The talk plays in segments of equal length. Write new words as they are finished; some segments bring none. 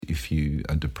if you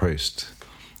are depressed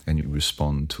and you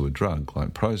respond to a drug like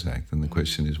Prozac, then the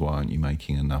question is, why aren't you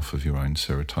making enough of your own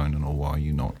serotonin, or why are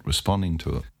you not responding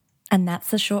to it? And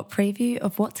that's a short preview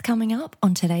of what's coming up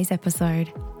on today's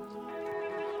episode.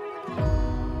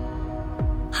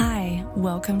 Hi,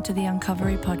 welcome to the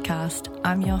Uncovery podcast.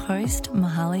 I'm your host,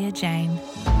 Mahalia Jane.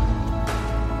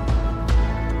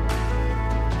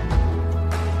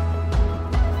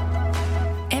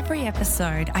 Every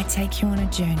episode, I take you on a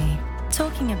journey,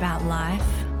 talking about life,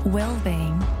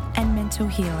 well-being, and mental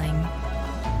healing.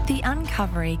 The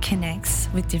Uncovery connects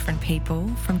with different people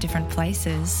from different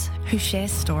places who share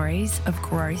stories of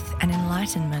growth and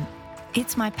enlightenment.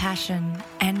 It's my passion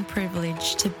and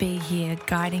privilege to be here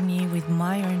guiding you with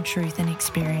my own truth and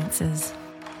experiences,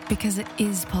 because it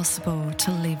is possible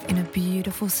to live in a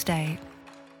beautiful state.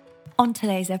 On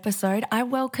today's episode, I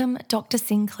welcome Dr.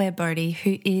 Sinclair Bode,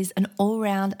 who is an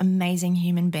all-round amazing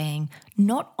human being.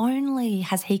 Not only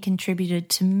has he contributed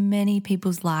to many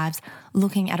people's lives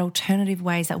looking at alternative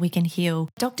ways that we can heal,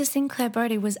 Dr. Sinclair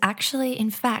Bode was actually,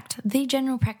 in fact, the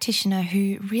general practitioner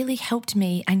who really helped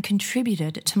me and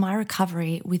contributed to my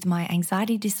recovery with my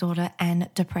anxiety disorder and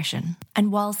depression.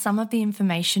 And while some of the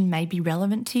information may be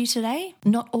relevant to you today,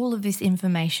 not all of this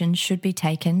information should be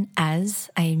taken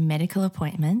as a medical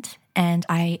appointment, and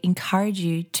I encourage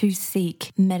you to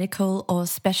seek medical or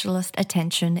specialist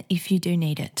attention if you do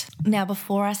need it. Now,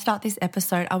 before I start this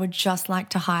episode, I would just like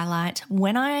to highlight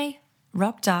when I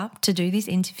rocked up to do this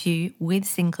interview with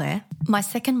Sinclair, my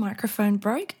second microphone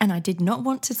broke and I did not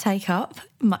want to take up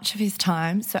much of his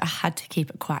time, so I had to keep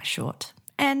it quite short.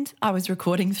 And I was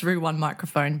recording through one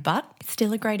microphone, but it's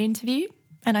still a great interview,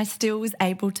 and I still was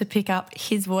able to pick up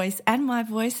his voice and my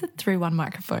voice through one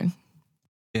microphone.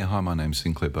 Yeah, hi, my name's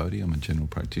Sinclair Bode. I'm a general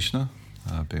practitioner.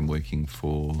 I've been working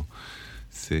for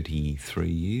 33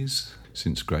 years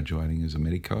since graduating as a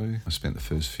medico. I spent the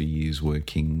first few years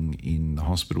working in the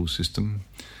hospital system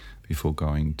before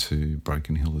going to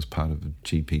Broken Hill as part of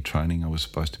GP training. I was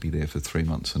supposed to be there for 3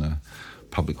 months in a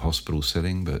public hospital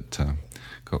setting, but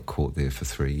got caught there for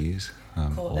 3 years.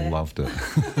 All loved it.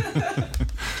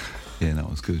 Yeah, that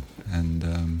was good.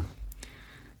 And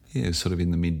yeah, sort of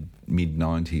in the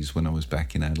mid-90s when I was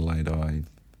back in Adelaide, I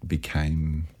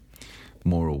became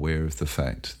more aware of the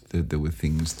fact that there were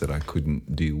things that I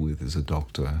couldn't deal with as a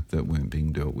doctor that weren't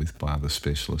being dealt with by other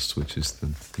specialists, which is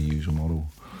the usual model.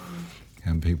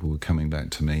 And people were coming back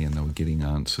to me and they were getting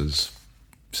answers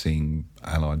seeing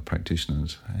allied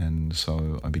practitioners. And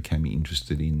so I became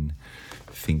interested in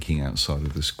thinking outside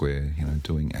of the square,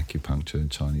 doing acupuncture,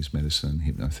 Chinese medicine,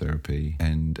 hypnotherapy,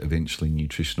 and eventually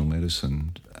nutritional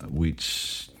medicine,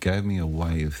 which gave me a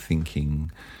way of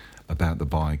thinking about the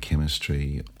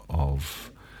biochemistry of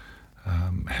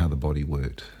how the body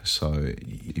worked. So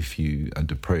if you are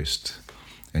depressed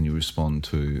and you respond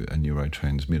to a you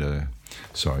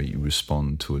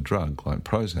respond to a drug like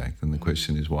Prozac, then the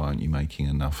question is, why aren't you making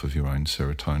enough of your own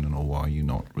serotonin, or why are you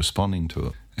not responding to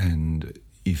it? And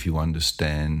if you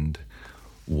understand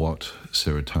what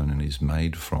serotonin is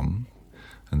made from,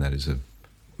 and that is a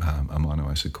amino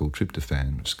acid called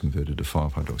tryptophan, which is converted to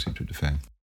 5-hydroxytryptophan.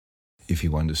 If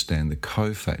you understand the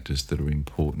cofactors that are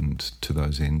important to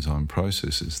those enzyme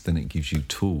processes, then it gives you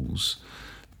tools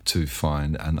to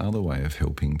find another way of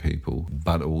helping people,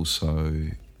 but also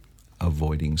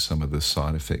avoiding some of the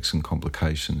side effects and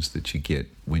complications that you get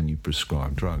when you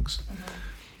prescribe drugs.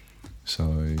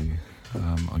 So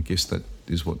I guess that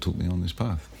is what took me on this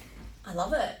path. I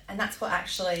love it. And that's what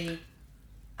actually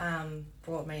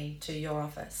brought me to your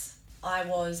office. I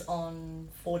was on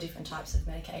 4 different types of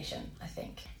medication, I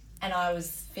think. And I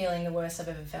was feeling the worst I've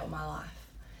ever felt in my life.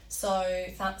 So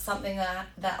something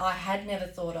that I had never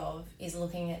thought of is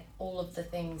looking at all of the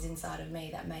things inside of me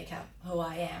that make up who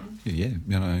I am.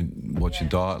 Yeah, what's your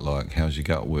diet like? How's your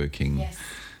gut working? Yes.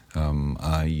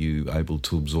 Are you able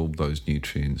to absorb those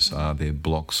nutrients? Are there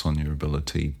blocks on your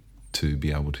ability to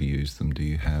be able to use them? Do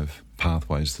you have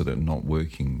pathways that are not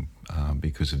working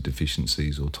because of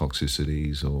deficiencies or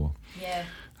toxicities or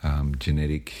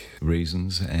genetic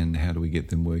reasons? And how do we get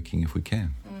them working if we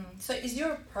can? So is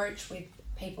your approach with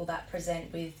people that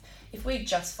present with, if we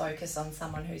just focus on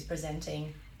someone who's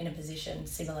presenting in a position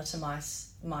similar to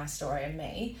my story and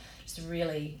me, just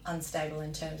really unstable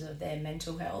in terms of their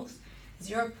mental health, is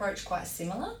your approach quite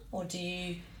similar, or do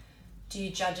you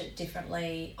judge it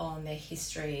differently on their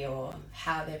history or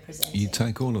how they're presenting? You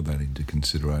take all of that into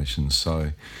consideration.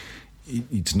 So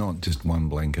it's not just one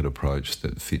blanket approach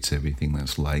that fits everything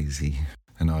that's lazy.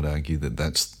 And I'd argue that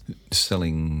that's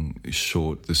selling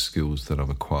short the skills that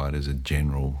I've acquired as a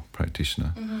general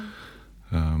practitioner.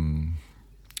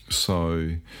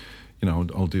 So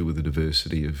I'll deal with a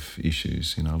diversity of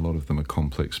issues. A lot of them are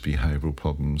complex behavioural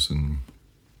problems, and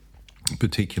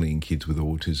particularly in kids with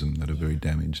autism that are very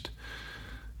damaged.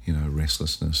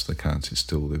 Restlessness, they can't sit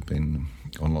still. They've been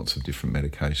on lots of different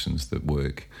medications that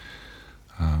work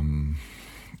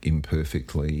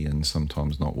imperfectly and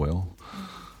sometimes not well.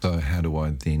 So how do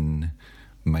I then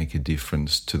make a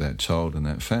difference to that child and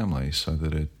that family, so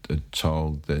that a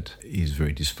child that is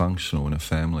very dysfunctional in a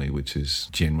family which is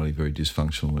generally very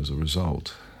dysfunctional as a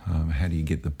result, how do you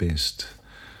get the best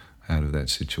out of that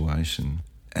situation?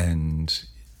 And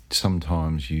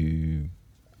sometimes you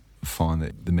find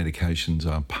that the medications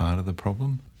are part of the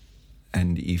problem,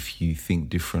 and if you think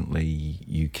differently,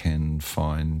 you can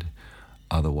find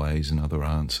other ways and other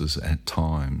answers at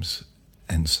times,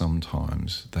 and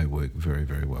sometimes they work very,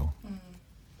 very well.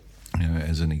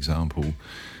 As an example,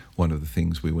 one of the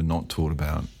things we were not taught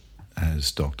about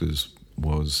as doctors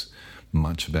was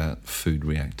much about food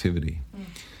reactivity.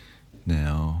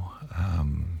 Now,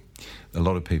 a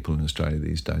lot of people in Australia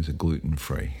these days are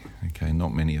gluten-free. Okay,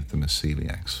 not many of them are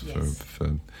celiacs. Yes.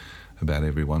 For about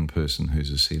every one person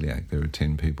who's a celiac, there are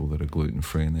 10 people that are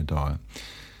gluten-free in their diet.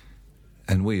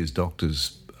 And we as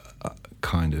doctors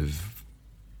kind of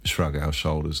shrug our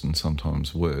shoulders, and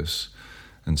sometimes worse,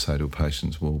 and say to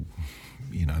patients, well,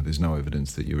 there's no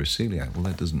evidence that you're a celiac. Well,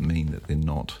 that doesn't mean that they're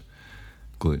not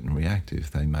gluten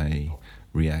reactive. They may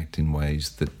react in ways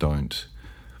that don't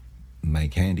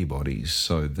make antibodies,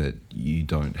 so that you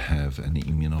don't have an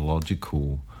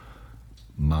immunological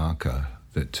marker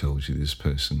that tells you this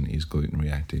person is gluten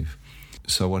reactive.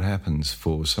 So what happens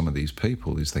for some of these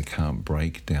people is they can't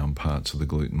break down parts of the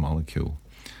gluten molecule,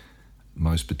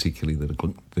 most particularly the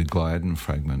gliadin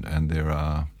fragment, and there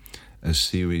are a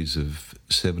series of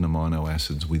 7 amino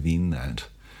acids within that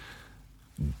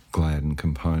gliadin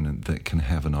component that can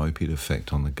have an opiate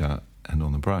effect on the gut and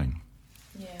on the brain.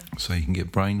 Yeah. So you can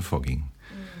get brain fogging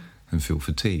and feel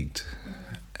fatigued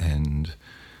and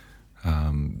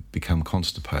become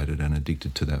constipated and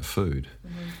addicted to that food.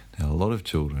 Now, a lot of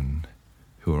children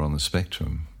who are on the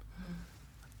spectrum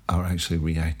are actually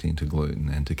reacting to gluten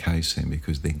and to casein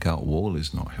because their gut wall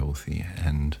is not healthy,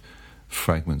 and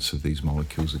fragments of these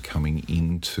molecules are coming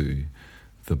into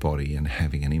the body and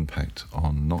having an impact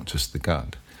on not just the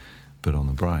gut but on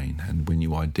the brain. And when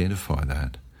you identify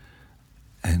that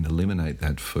and eliminate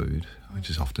that food, which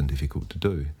is often difficult to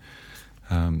do,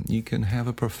 you can have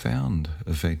a profound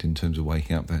effect in terms of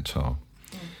waking up that child.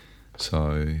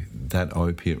 So that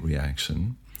opiate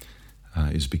reaction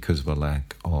is because of a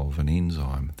lack of an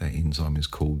enzyme. That enzyme is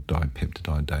called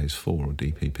dipeptidase 4, or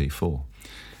DPP4.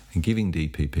 And giving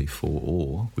DPP4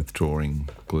 or withdrawing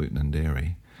gluten and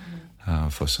dairy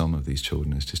for some of these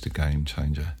children is just a game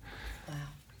changer. Wow.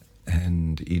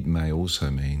 And it may also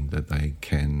mean that they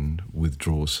can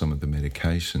withdraw some of the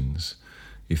medications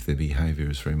if their behaviour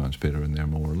is very much better and they're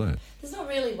more alert. There's not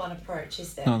really one approach,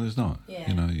 is there? No, there's not.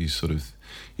 Yeah.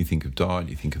 You think of diet,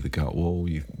 you think of the gut wall,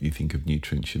 you think of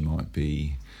nutrients you might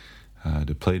be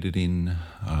depleted in.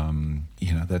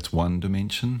 That's one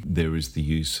dimension. There is the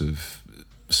use of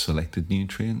selected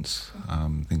nutrients,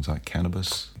 things like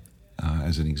cannabis.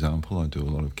 As an example, I do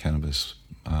a lot of cannabis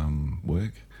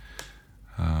work,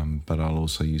 but I'll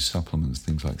also use supplements,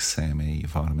 things like SAMe,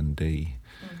 vitamin D,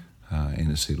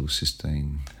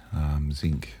 N-acetylcysteine,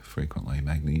 zinc frequently,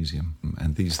 magnesium.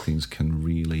 And these things can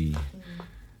really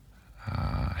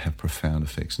have profound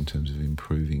effects in terms of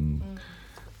improving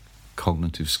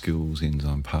cognitive skills,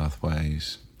 enzyme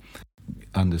pathways,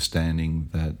 understanding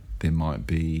that there might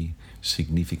be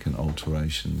significant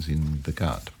alterations in the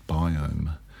gut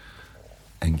biome,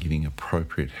 and giving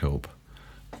appropriate help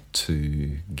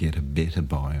to get a better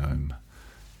biome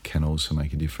can also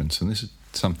make a difference. And this is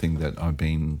something that I've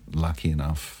been lucky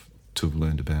enough to have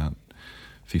learned about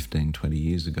 15, 20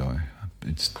 years ago.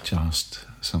 It's just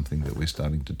something that we're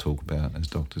starting to talk about as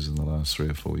doctors in the last 3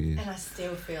 or 4 years. And I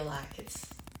still feel like it's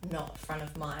not front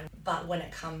of mind. But when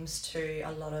it comes to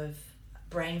a lot of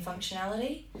brain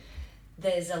functionality,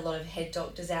 there's a lot of head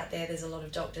doctors out there, there's a lot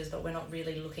of doctors, but we're not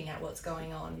really looking at what's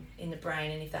going on in the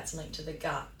brain and if that's linked to the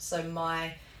gut. So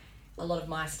a lot of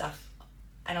my stuff,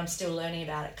 and I'm still learning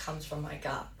about it, comes from my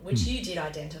gut, which you did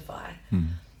identify.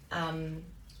 And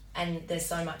there's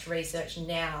so much research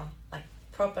now, like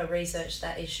proper research,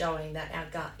 that is showing that our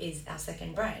gut is our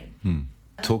second brain.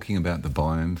 Talking about the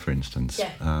biome, for instance,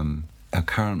 our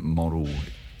current model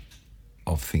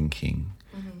of thinking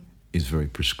is very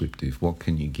prescriptive. What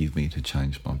can you give me to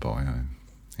change my biome?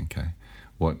 Okay,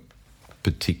 what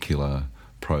particular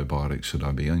probiotics should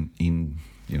I be in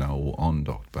or on,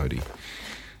 Dr. Bode?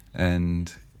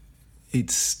 And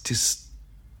it's just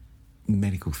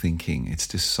medical thinking. It's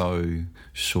just so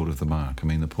short of the mark. I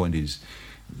mean, the point is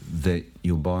that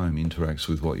your biome interacts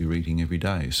with what you're eating every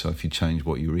day. So if you change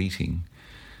what you're eating,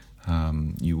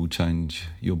 you will change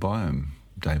your biome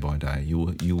day by day.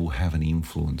 You will have an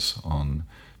influence on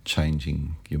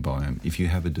changing your biome. If you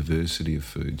have a diversity of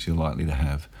foods, you're likely to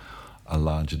have a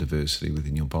larger diversity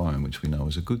within your biome, which we know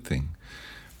is a good thing.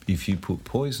 If you put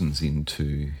poisons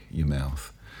into your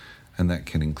mouth, and that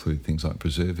can include things like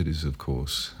preservatives, of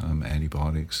course,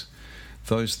 antibiotics,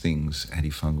 those things,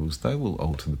 antifungals, they will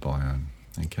alter the biome,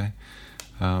 okay?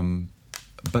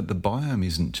 But the biome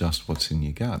isn't just what's in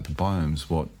your gut. The biome's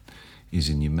what is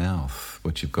in your mouth,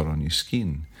 what you've got on your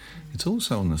skin. It's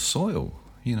also on the soil,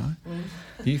 you know.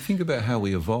 You think about how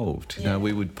we evolved. You know,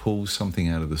 we would pull something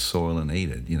out of the soil and eat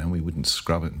it. You know, we wouldn't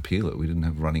scrub it and peel it. We didn't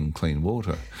have running clean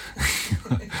water.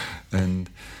 And,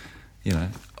 you know,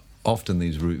 often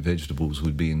these root vegetables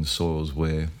would be in soils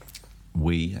where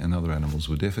we and other animals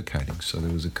were defecating. So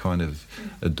there was a kind of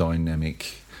a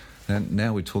dynamic. And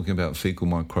now we're talking about fecal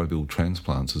microbial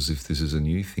transplants as if this is a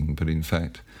new thing, but in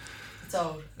fact, it's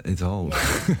old. It's old.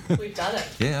 Yeah, we've done it.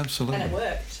 Yeah, absolutely. And it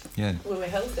worked. Yeah. We were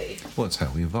healthy. Well, it's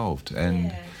how we evolved.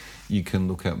 And you can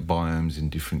look at biomes in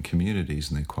different communities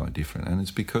and they're quite different. And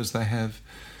it's because they have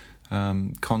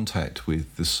contact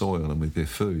with the soil and with their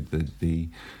food. The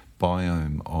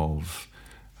biome of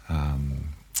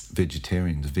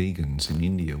vegetarians, vegans in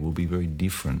India will be very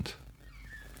different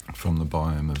from the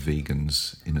biome of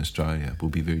vegans in Australia, will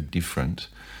be very different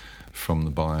from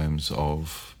the biomes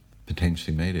of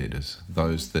potentially meat eaters.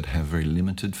 Those that have very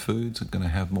limited foods are going to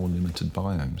have more limited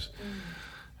biomes.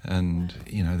 And,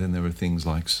 you know, then there are things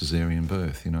like caesarean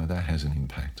birth, you know, that has an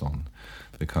impact on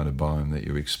the kind of biome that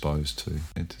you're exposed to.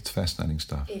 It's fascinating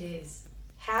stuff. It is.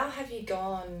 How have you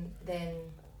gone then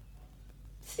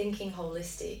thinking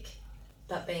holistic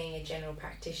but being a general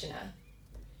practitioner?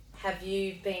 Have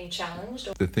you been challenged?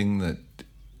 Or... The thing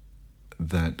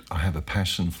that I have a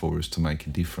passion for is to make a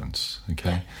difference, okay?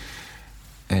 Yeah.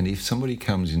 And if somebody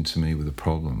comes into me with a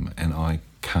problem and I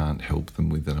can't help them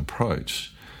with an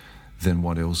approach, then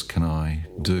what else can I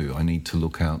do? I need to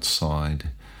look outside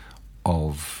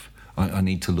of... I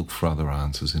need to look for other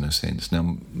answers in a sense.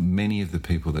 Now, many of the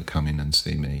people that come in and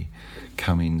see me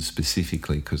come in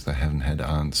specifically because they haven't had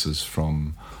answers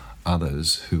from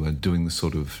others who are doing the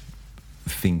sort of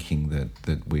thinking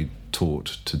that we're taught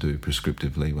to do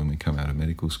prescriptively when we come out of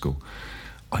medical school.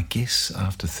 I guess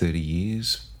after 30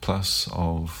 years plus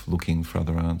of looking for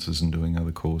other answers and doing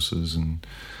other courses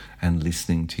and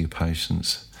listening to your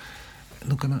patients,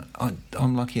 look,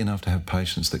 I'm lucky enough to have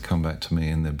patients that come back to me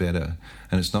and they're better,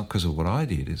 and it's not because of what I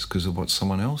did, it's because of what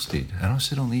someone else did. And I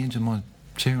sit on the edge of my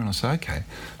chair and I say, okay,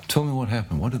 tell me what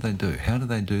happened, what did they do, how did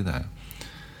they do that?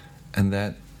 And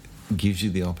that gives you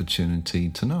the opportunity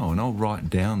to know. And I'll write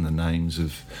down the names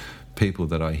of people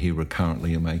that I hear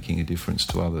recurrently are making a difference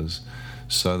to others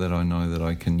so that I know that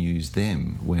I can use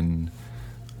them when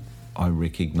I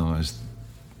recognise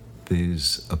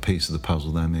there's a piece of the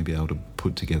puzzle they may be able to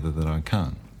put together that I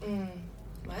can't.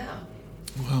 Wow.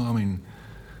 Well, I mean,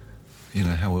 you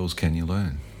know, how else can you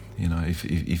learn? You know,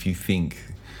 if you think,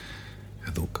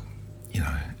 look, you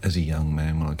know, as a young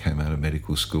man when I came out of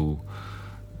medical school,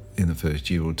 in the first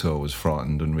year or two I was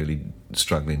frightened and really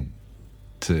struggling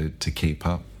to keep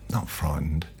up. Not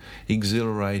frightened,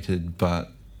 exhilarated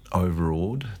but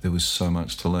overawed. There was so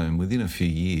much to learn. Within a few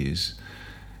years,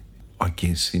 I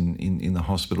guess in the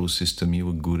hospital system you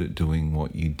were good at doing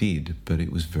what you did, but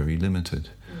it was very limited.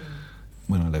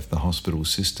 When I left the hospital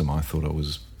system I thought I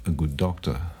was a good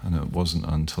doctor, and it wasn't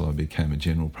until I became a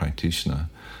general practitioner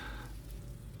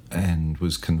and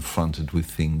was confronted with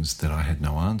things that I had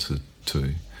no answer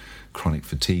to. Chronic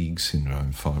fatigue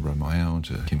syndrome,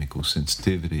 fibromyalgia, chemical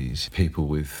sensitivities, people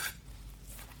with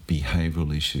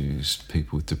behavioural issues,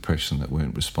 people with depression that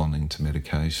weren't responding to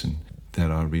medication,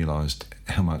 that I realised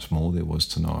how much more there was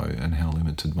to know and how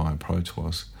limited my approach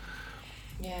was.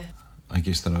 Yeah. I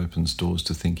guess that opens doors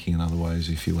to thinking in other ways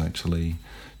if you actually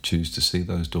choose to see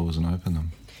those doors and open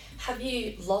them. Have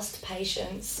you lost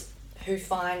patients who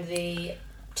find the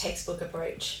textbook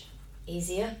approach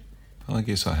easier? Well, I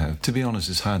guess I have. To be honest,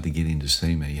 it's hard to get in to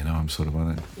see me. You know, I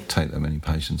don't take that many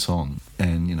patients on.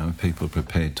 And, you know, people are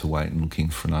prepared to wait and looking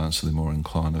for an answer. They're more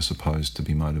inclined, I suppose, to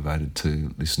be motivated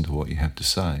to listen to what you have to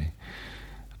say.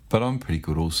 But I'm pretty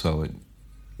good also at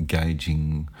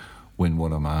gauging when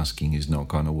what I'm asking is not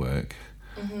going to work.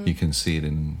 Mm-hmm. You can see it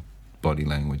in body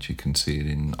language, you can see it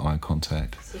in eye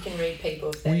contact. So you can read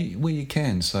people. Well, you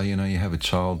can. So, you know, you have a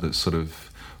child that's sort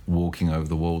of walking over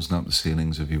the walls and up the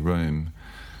ceilings of your room,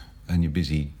 and you're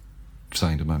busy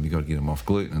saying to mum, you've got to get them off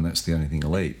gluten, and that's the only thing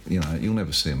he'll eat. You'll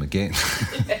never see them again.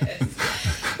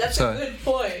 Yes. That's a good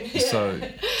point.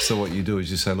 Yeah. So what you do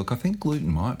is you say, look, I think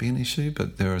gluten might be an issue,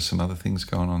 but there are some other things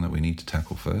going on that we need to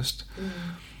tackle first.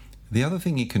 The other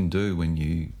thing you can do when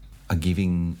you are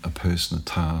giving a person a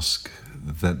task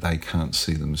that they can't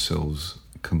see themselves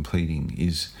completing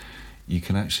is you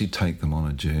can actually take them on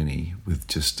a journey with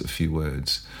just a few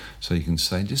words. So you can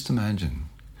say, just imagine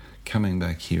coming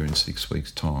back here in 6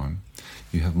 weeks' time,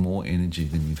 you have more energy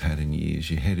than you've had in years,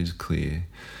 your head is clear,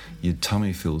 your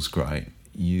tummy feels great,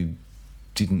 you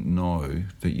didn't know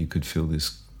that you could feel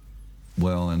this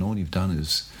well, and all you've done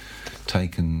is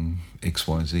taken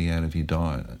XYZ out of your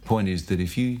diet. Point is that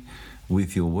if you,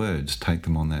 with your words, take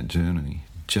them on that journey,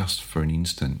 just for an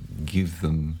instant, give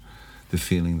them the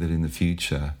feeling that in the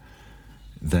future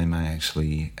they may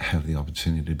actually have the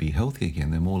opportunity to be healthy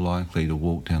again. They're more likely to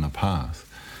walk down a path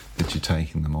that you're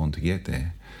taking them on to get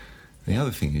there. The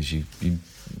other thing is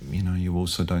you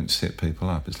also don't set people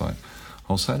up. It's like,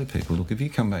 I'll say to people, look, if you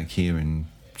come back here in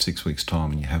 6 weeks'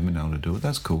 time and you haven't been able to do it,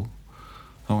 that's cool.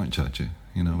 I won't judge you.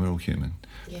 We're all human.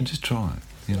 Yeah. And just try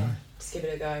it, know. Just give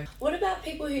it a go. What about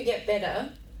people who get better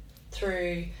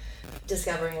through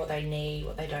discovering what they need,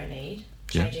 what they don't need,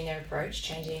 changing their approach,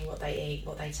 changing what they eat,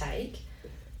 what they take,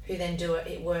 who then do it,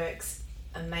 it works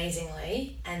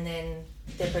amazingly, and then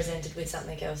they're presented with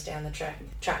something else down the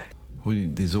track? Well,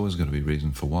 there's always got to be a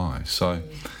reason for why. So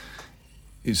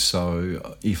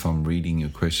if I'm reading your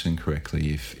question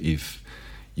correctly, if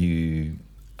you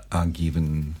are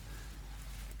given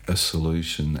a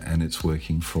solution and it's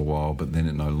working for a while but then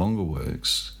it no longer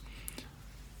works,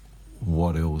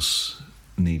 what else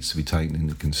needs to be taken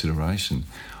into consideration?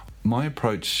 My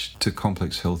approach to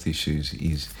complex health issues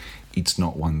is it's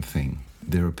not one thing.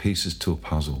 There are pieces to a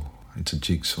puzzle. It's a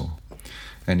jigsaw.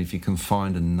 And if you can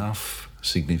find enough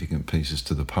significant pieces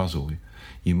to the puzzle,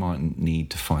 you might need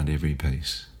to find every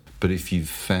piece. But if you've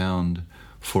found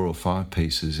 4 or 5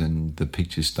 pieces and the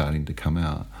picture's starting to come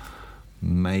out,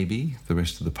 maybe the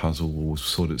rest of the puzzle will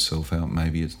sort itself out.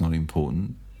 Maybe it's not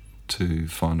important to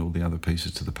find all the other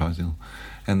pieces to the puzzle.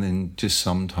 And then just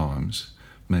sometimes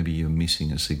maybe you're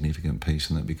missing a significant piece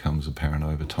and that becomes apparent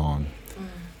over time.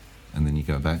 And then you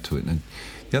go back to it. And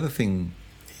the other thing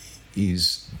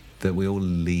is that we all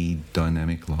lead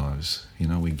dynamic lives.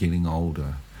 We're getting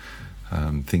older.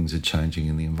 Things are changing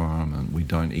in the environment. We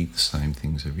don't eat the same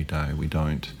things every day. We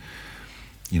don't,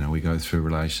 we go through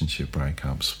relationship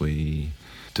breakups. We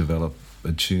develop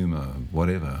a tumour,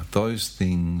 whatever. Those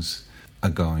things are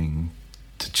going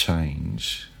to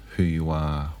change who you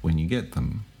are when you get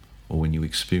them or when you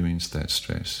experience that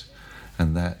stress.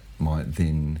 And that might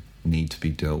then need to be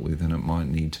dealt with, and it might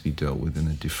need to be dealt with in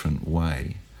a different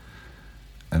way.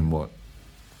 And what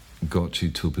got you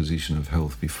to a position of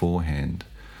health beforehand,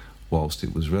 whilst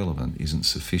it was relevant, isn't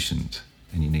sufficient,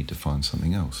 and you need to find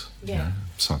something else.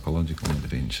 Psychological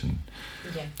intervention.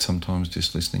 Sometimes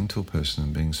just listening to a person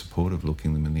and being supportive,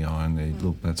 looking them in the eye and they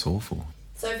look, that's awful.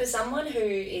 So for someone who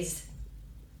is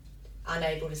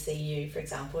unable to see you, for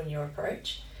example, in your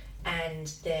approach, and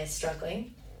they're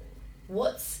struggling,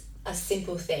 what's a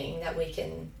simple thing that we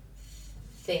can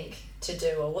think to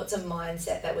do, or what's a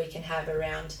mindset that we can have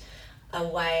around a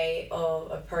way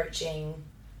of approaching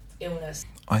illness?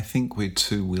 I think we're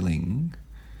too willing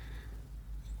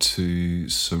to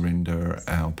surrender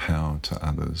our power to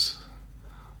others.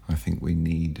 I think we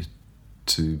need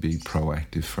to be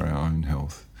proactive for our own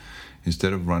health.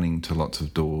 Instead of running to lots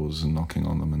of doors and knocking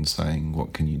on them and saying,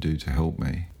 what can you do to help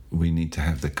me? We need to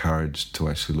have the courage to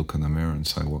actually look in the mirror and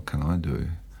say, what can I do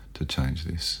to change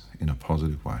this in a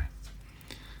positive way?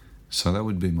 So that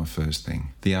would be my first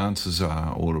thing. The answers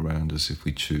are all around us if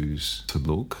we choose to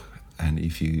look, and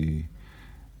if you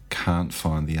can't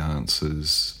find the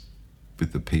answers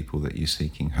with the people that you're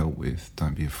seeking help with,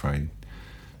 don't be afraid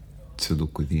to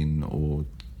look within or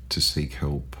to seek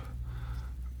help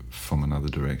from another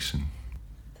direction.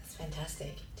 That's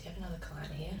fantastic. Do you have another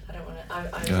client here? I don't want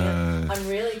to... I'm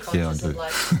really conscious of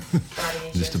biting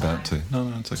into just about to.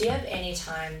 No, it's okay. Do you have any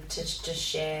time to just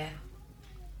share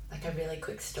a really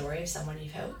quick story of someone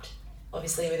you've helped?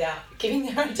 Obviously without giving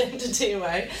their identity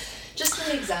away. Just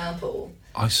an example.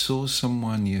 I saw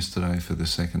someone yesterday for the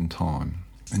second time,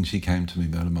 and she came to me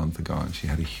about a month ago, and she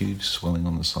had a huge swelling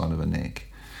on the side of her neck,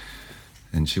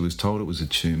 and she was told it was a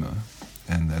tumour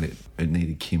and that it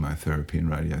needed chemotherapy and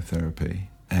radiotherapy,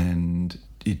 and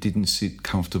it didn't sit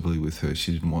comfortably with her.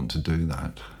 She didn't want to do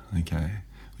that, okay,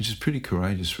 which is pretty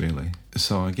courageous, really.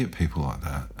 So I get people like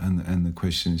that, and the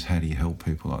question is, how do you help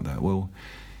people like that? Well,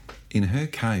 in her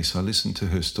case, I listened to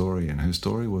her story, and her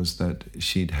story was that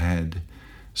she'd had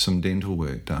some dental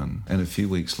work done, and a few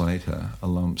weeks later a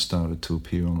lump started to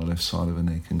appear on the left side of her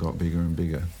neck and got bigger and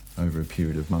bigger over a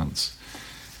period of months.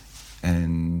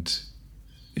 And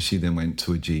she then went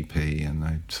to a GP and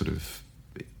they sort of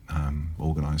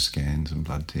organised scans and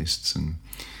blood tests and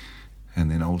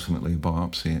then ultimately a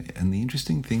biopsy. And the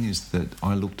interesting thing is that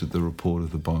I looked at the report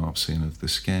of the biopsy and of the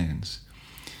scans,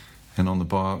 and on the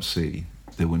biopsy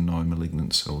there were no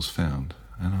malignant cells found.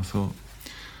 And I thought,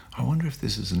 I wonder if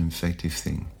this is an infective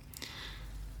thing.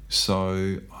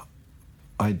 So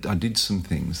I did some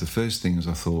things. The first thing is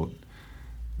I thought,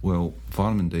 well,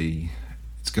 vitamin D,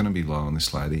 it's going to be low on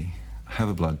this lady. Have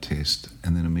a blood test,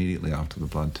 and then immediately after the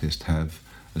blood test have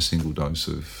a single dose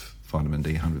of vitamin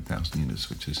D, 100,000 units,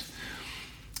 which is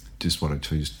just what I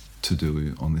choose to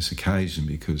do on this occasion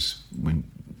because when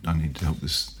I need to help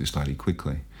this lady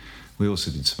quickly. We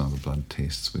also did some other blood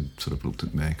tests. We sort of looked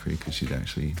at mercury because she'd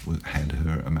actually had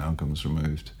her amalgams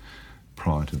removed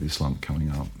prior to this lump coming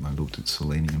up. I looked at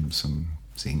selenium, some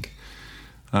zinc.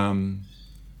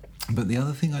 But the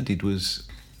other thing I did was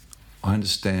I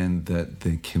understand that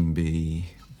there can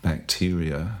be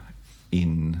bacteria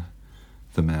in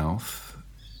the mouth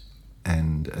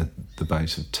and at the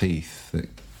base of teeth that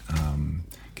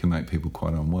can make people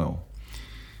quite unwell.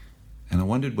 And I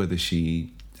wondered whether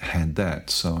she had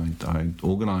that, so I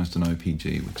organised an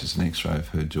OPG, which is an x-ray of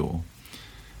her jaw,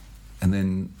 and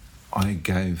then I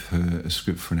gave her a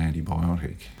script for an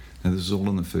antibiotic. Now this is all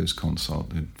in the first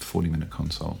consult, a 40-minute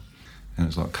consult, and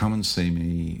it's like, come and see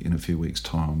me in a few weeks'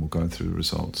 time, we'll go through the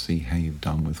results, see how you've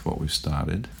done with what we've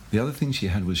started. The other thing she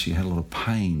had was she had a lot of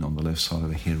pain on the left side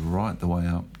of her head right the way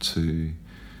up to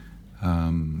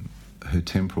her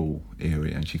temporal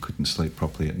area, and she couldn't sleep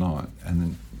properly at night. And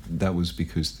then that was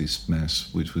because this mass,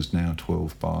 which was now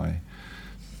 12 by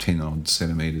 10 odd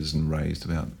centimetres and raised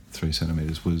about 3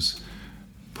 centimetres, was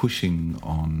pushing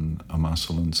on a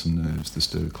muscle and some nerves, the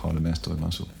sternocleidomastoid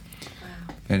muscle.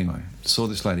 Wow. Anyway, saw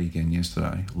this lady again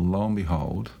yesterday. Lo and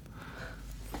behold,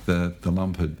 the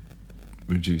lump had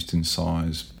reduced in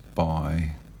size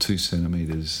by 2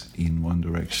 centimetres in one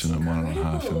direction and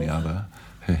 1.5 in the other.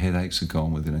 Her headaches are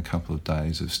gone within a couple of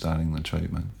days of starting the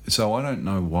treatment. So I don't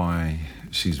know why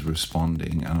she's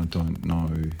responding, and I don't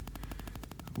know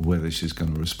whether she's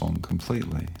going to respond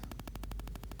completely.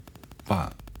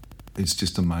 But it's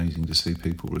just amazing to see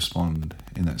people respond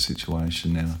in that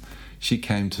situation. Now, she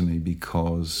came to me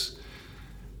because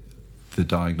the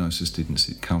diagnosis didn't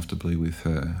sit comfortably with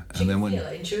her. She can feel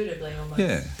it intuitively almost.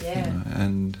 Yeah. You know,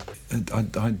 and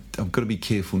I've got to be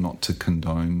careful not to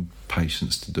condone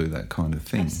patients to do that kind of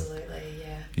thing. Absolutely,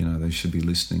 yeah. You know, they should be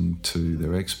listening to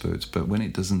their experts, but when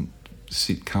it doesn't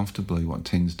sit comfortably, what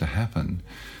tends to happen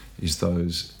is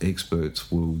those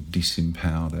experts will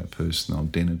disempower that person, they'll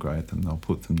denigrate them, they'll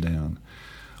put them down.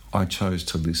 I chose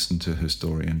to listen to her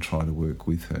story and try to work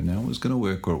with her. Now, it was going to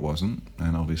work or it wasn't,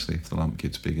 and obviously if the lump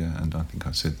gets bigger, and I think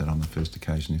I said that on the first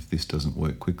occasion, if this doesn't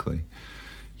work quickly,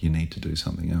 you need to do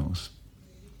something else.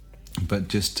 But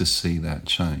just to see that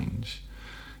change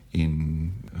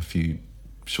in a few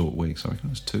short weeks, I reckon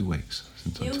it was 2 weeks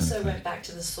since I turned 30. You also went back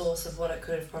to the source of what it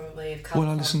could have probably have come from.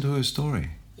 Well, I listened to her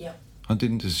story. Yep. I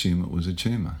didn't assume it was a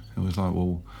tumour. It was like,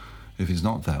 well, if it's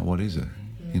not that, what is it?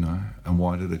 You know, and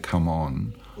why did it come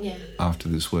on after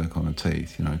this work on her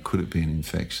teeth? You know, could it be an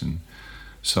infection?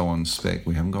 So on spec,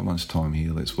 we haven't got much time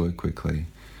here, let's work quickly.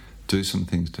 Do some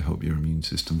things to help your immune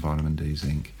system, vitamin D,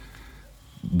 zinc.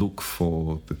 Look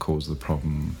for the cause of the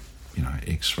problem, you know,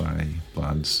 x-ray,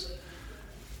 bloods,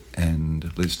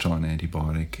 and let's try an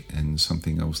antibiotic and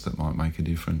something else that might make a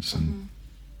difference. And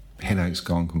headache's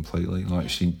gone completely. Like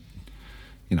she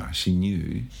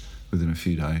knew within a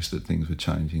few days that things were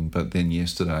changing, but then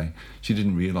yesterday she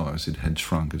didn't realise it had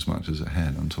shrunk as much as it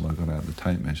had until I got out the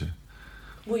tape measure.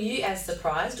 Were you as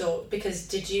surprised, or because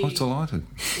did you? I was delighted.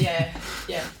 Yeah.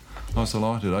 I was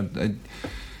delighted.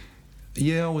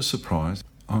 I was surprised.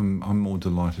 I'm more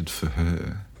delighted for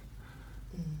her,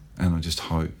 and I just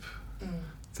hope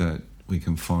that we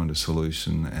can find a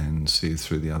solution and see her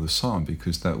through the other side,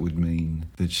 because that would mean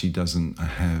that she doesn't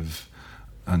have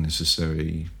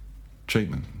unnecessary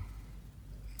treatment.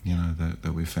 You know,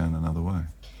 that we found another way.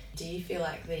 Do you feel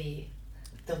like the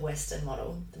Western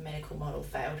model, the medical model,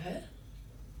 failed her?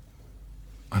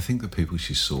 I think the people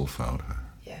she saw failed her.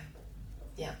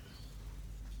 Yeah.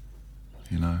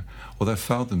 You know, well, they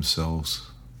failed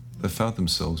themselves. They failed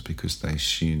themselves because they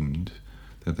assumed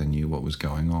that they knew what was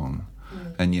going on.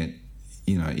 And yet,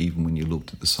 you know, even when you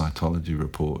looked at the cytology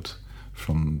report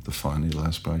from the fine needle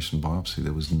aspiration biopsy,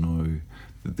 there was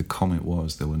the comment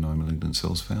was there were no malignant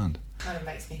cells found. Kind of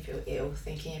makes me feel ill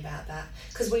thinking about that,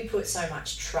 because we put so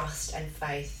much trust and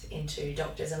faith into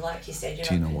doctors, and like you said,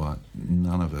 Do you know what?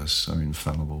 None of us are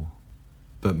infallible.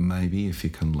 But maybe if you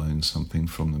can learn something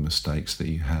from the mistakes that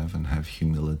you have and have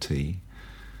humility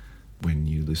when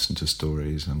you listen to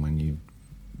stories and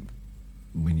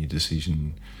when your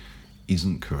decision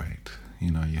isn't correct,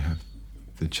 you have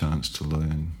the chance to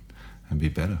learn and be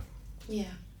better. Yeah.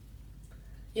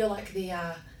 You're like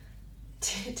the...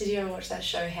 Did you ever watch that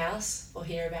show House, or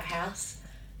hear about House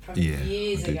from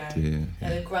years ago?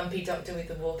 The grumpy doctor with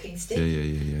the walking stick.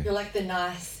 Yeah. You're like the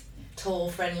nice,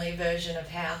 tall, friendly version of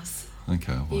House.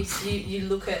 Okay. Well.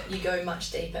 You go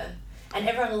much deeper. And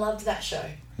everyone loved that show.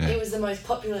 Yeah. It was the most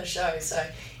popular show, so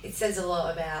it says a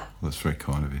lot about... Well, that's very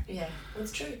kind of you. Yeah,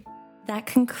 it's true. That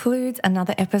concludes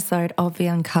another episode of The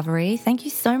Uncovery. Thank you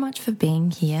so much for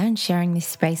being here and sharing this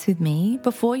space with me.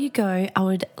 Before you go, I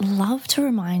would love to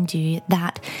remind you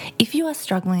that if you are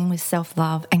struggling with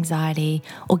self-love, anxiety,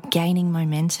 or gaining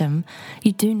momentum,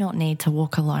 you do not need to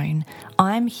walk alone.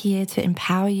 I'm here to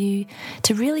empower you,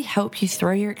 to really help you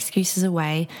throw your excuses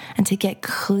away and to get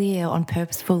clear on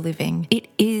purposeful living. It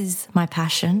is my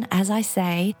passion, as I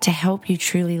say, to help you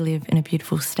truly live in a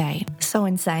beautiful state. So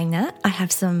in saying that, I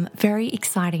have some very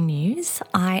exciting news.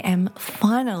 I am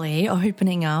finally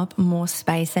opening up more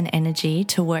space and energy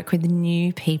to work with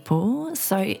new people.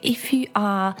 So if you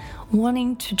are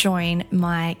wanting to join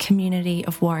my community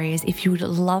of warriors, if you would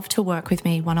love to work with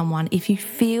me one-on-one, if you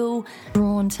feel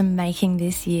drawn to making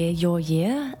this year your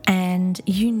year and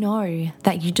you know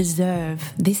that you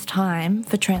deserve this time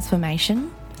for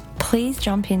transformation, please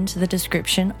jump into the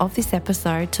description of this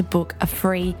episode to book a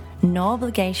free, no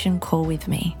obligation call with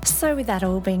me. So with that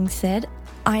all being said,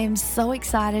 I am so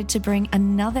excited to bring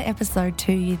another episode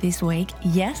to you this week.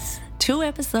 Yes, 2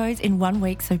 episodes in 1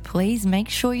 week, so please make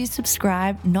sure you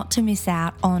subscribe not to miss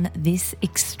out on this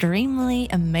extremely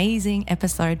amazing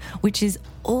episode, which is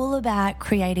all about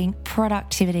creating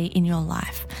productivity in your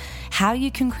life. How you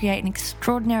can create an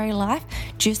extraordinary life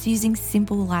just using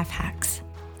simple life hacks.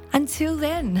 Until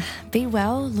then, be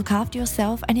well, look after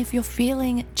yourself, and if you're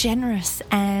feeling generous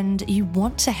and you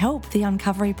want to help the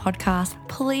Uncovery podcast,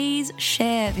 please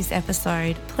share this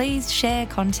episode. Please share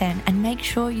content and make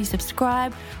sure you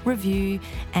subscribe, review,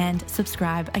 and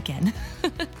subscribe again.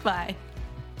 Bye.